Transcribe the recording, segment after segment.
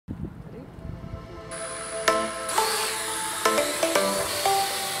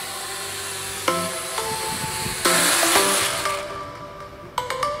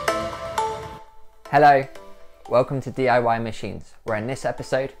Hello, welcome to DIY Machines, where in this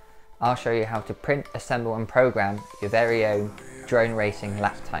episode I'll show you how to print, assemble and program your very own drone racing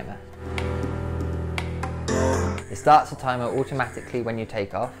lap timer. It starts a timer automatically when you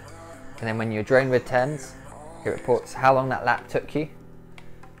take off, and then when your drone returns, it reports how long that lap took you,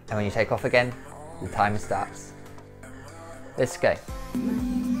 and when you take off again, the timer starts. Let's go.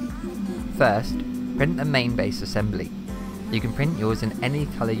 First, print the main base assembly. You can print yours in any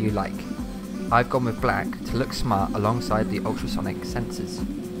colour you like. I've gone with black to look smart alongside the ultrasonic sensors.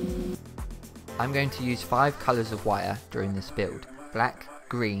 I'm going to use 5 colours of wire during this build: black,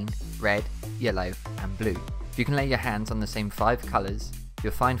 green, red, yellow and blue. If you can lay your hands on the same 5 colours,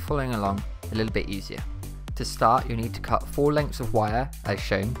 you'll find following along a little bit easier. To start, you'll need to cut 4 lengths of wire as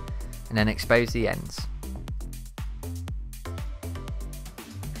shown, and then expose the ends.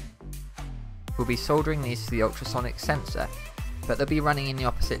 We'll be soldering these to the ultrasonic sensor, but they'll be running in the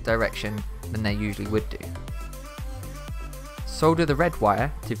opposite direction than they usually would do. Solder the red wire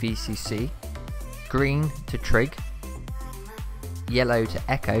to VCC, green to trig, yellow to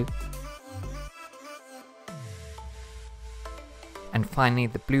echo, and finally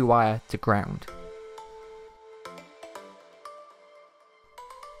the blue wire to ground.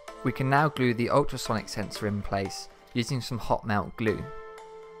 We can now glue the ultrasonic sensor in place using some hot melt glue.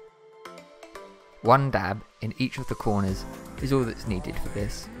 1 dab in each of the corners is all that's needed for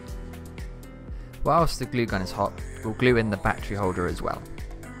this. Whilst the glue gun is hot, we'll glue in the battery holder as well.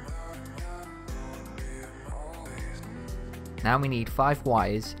 Now we need 5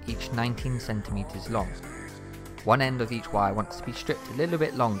 wires, each 19 centimeters long. One end of each wire wants to be stripped a little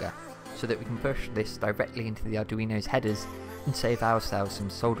bit longer so that we can push this directly into the Arduino's headers and save ourselves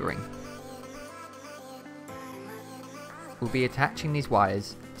some soldering. We'll be attaching these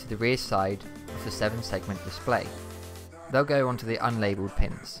wires to the rear side of the 7-segment display. They'll go onto the unlabelled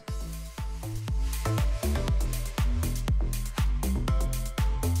pins.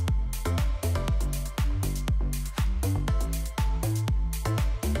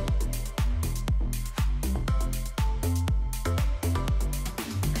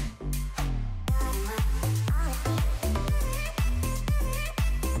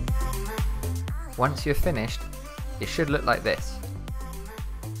 Once you're finished, it should look like this.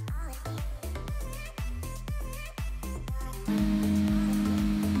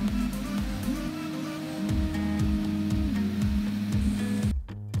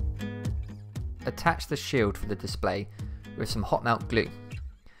 Attach the shield for the display with some hot melt glue.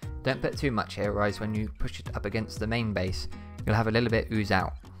 Don't put too much here, otherwise when you push it up against the main base, you'll have a little bit ooze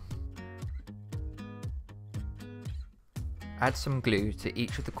out. Add some glue to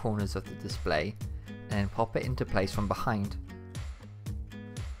each of the corners of the display and then pop it into place from behind.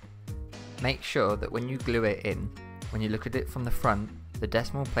 Make sure that when you glue it in, when you look at it from the front, the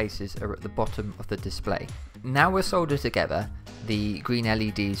decimal places are at the bottom of the display. Now we'll solder together the green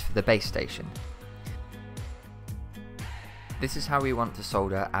LEDs for the base station. This is how we want to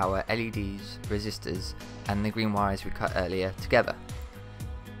solder our LEDs, resistors and the green wires we cut earlier together.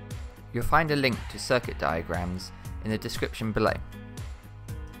 You'll find a link to circuit diagrams in the description below.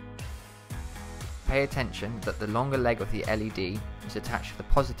 Pay attention that the longer leg of the LED is attached to the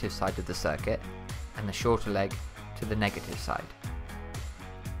positive side of the circuit and the shorter leg to the negative side.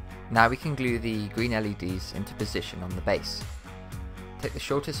 Now we can glue the green LEDs into position on the base. Take the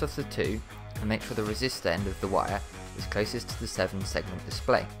shortest of the 2 and make sure the resistor end of the wire is closest to the 7-segment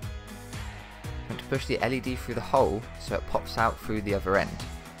display. You want to push the LED through the hole so it pops out through the other end.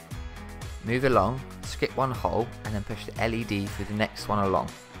 Move along, skip one hole and then push the LED through the next one along.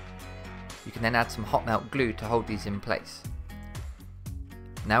 You can then add some hot melt glue to hold these in place.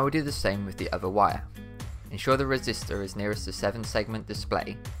 Now we'll do the same with the other wire. Ensure the resistor is nearest the 7-segment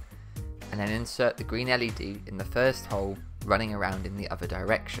display and then insert the green LED in the first hole running around in the other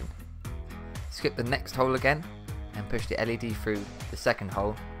direction. Skip the next hole again and push the LED through the second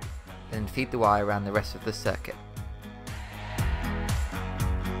hole, then feed the wire around the rest of the circuit.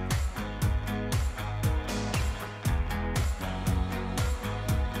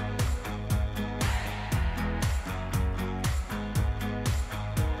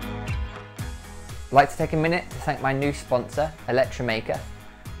 I'd like to take a minute to thank my new sponsor, Electromaker,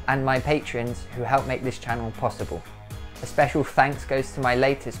 and my patrons who help make this channel possible. A special thanks goes to my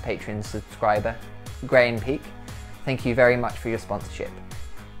latest Patreon subscriber, Graham Peak. Thank you very much for your sponsorship.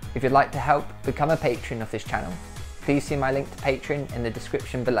 If you'd like to help become a patron of this channel, please see my link to Patreon in the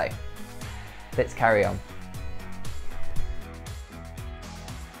description below. Let's carry on.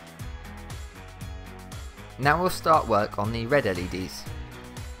 Now we'll start work on the red LEDs.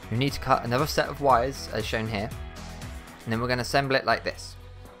 You need to cut another set of wires as shown here, and then we're going to assemble it like this.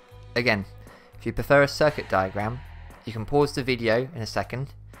 Again, If you prefer a circuit diagram, you can pause the video in a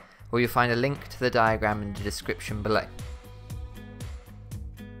second, or you'll find a link to the diagram in the description below.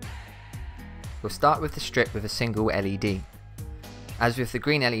 We'll start with the strip with a single LED. As with the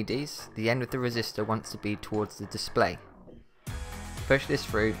green LEDs, the end of the resistor wants to be towards the display. Push this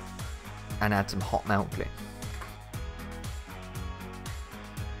through and add some hot melt glue.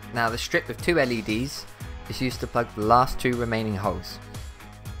 Now the strip with two LEDs is used to plug the last two remaining holes.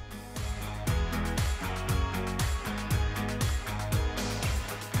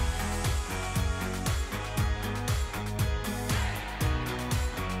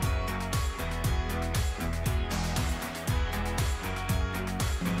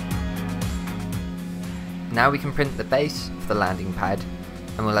 Now we can print the base of the landing pad,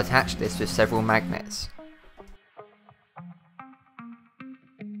 and we'll attach this with several magnets.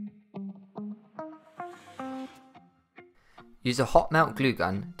 Use a hot melt glue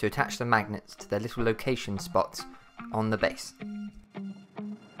gun to attach the magnets to their little location spots on the base.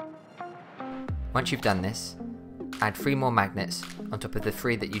 Once you've done this, add 3 more magnets on top of the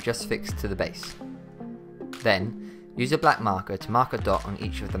 3 that you just fixed to the base. Then, use a black marker to mark a dot on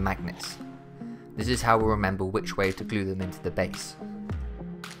each of the magnets. This is how we'll remember which way to glue them into the base.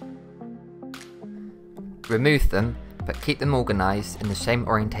 Remove them, but keep them organised in the same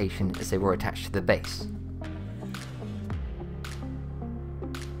orientation as they were attached to the base.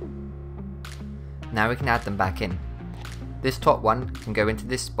 Now we can add them back in. This top one can go into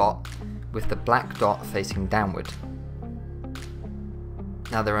this spot with the black dot facing downward.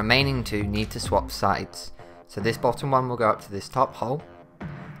 Now the remaining 2 need to swap sides, so this bottom one will go up to this top hole,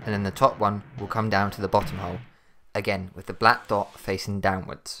 and then the top one will come down to the bottom hole, again with the black dot facing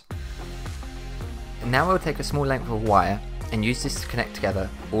downwards. And now we'll take a small length of wire and use this to connect together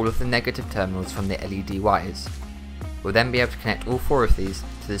all of the negative terminals from the LED wires. We'll then be able to connect all 4 of these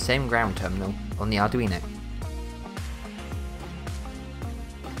to the same ground terminal on the Arduino.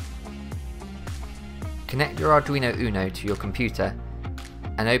 Connect your Arduino Uno to your computer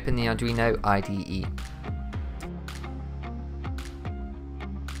and open the Arduino IDE.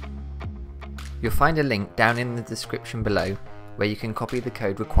 You'll find a link down in the description below where you can copy the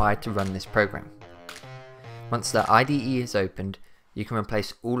code required to run this program. Once the IDE is opened, you can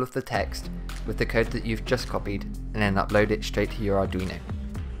replace all of the text with the code that you've just copied and then upload it straight to your Arduino.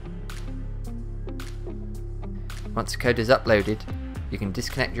 Once the code is uploaded, you can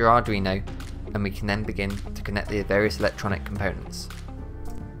disconnect your Arduino and we can then begin to connect the various electronic components.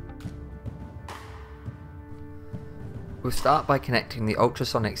 We'll start by connecting the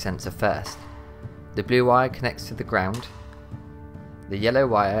ultrasonic sensor first. The blue wire connects to the ground, the yellow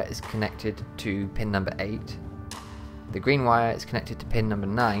wire is connected to pin number 8, the green wire is connected to pin number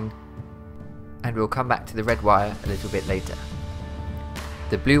 9, and we'll come back to the red wire a little bit later.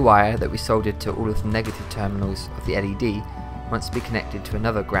 The blue wire that we soldered to all of the negative terminals of the LED wants to be connected to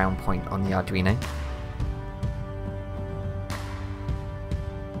another ground point on the Arduino.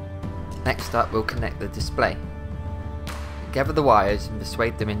 Next up, we'll connect the display. Gather the wires and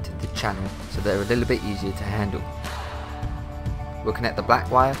persuade them into the channel so they're a little bit easier to handle. We'll connect the black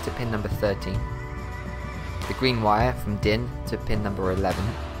wire to pin number 13, the green wire from DIN to pin number 11,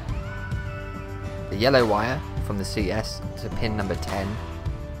 the yellow wire from the CS to pin number 10,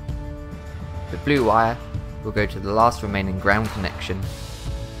 the blue wire will go to the last remaining ground connection.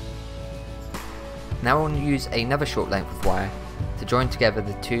 Now we'll use another short length of wire to join together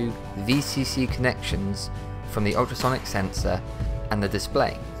the 2 VCC connections from the ultrasonic sensor and the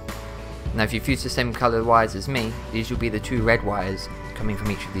display. Now if you've used the same colour wires as me, these will be the 2 red wires coming from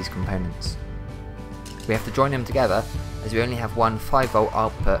each of these components. We have to join them together as we only have one 5V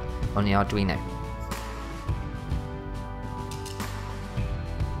output on the Arduino.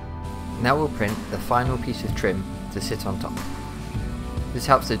 Now we'll print the final piece of trim to sit on top. This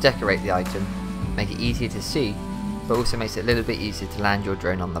helps to decorate the item, make it easier to see, but also makes it a little bit easier to land your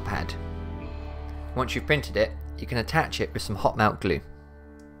drone on the pad. Once you've printed it, you can attach it with some hot melt glue.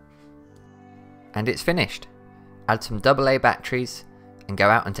 And it's finished! Add some AA batteries and go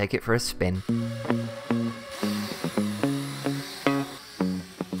out and take it for a spin.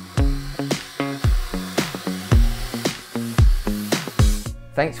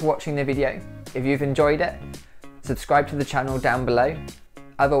 Thanks for watching the video. If you've enjoyed it, subscribe to the channel down below.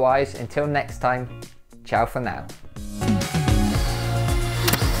 Otherwise, until next time, ciao for now.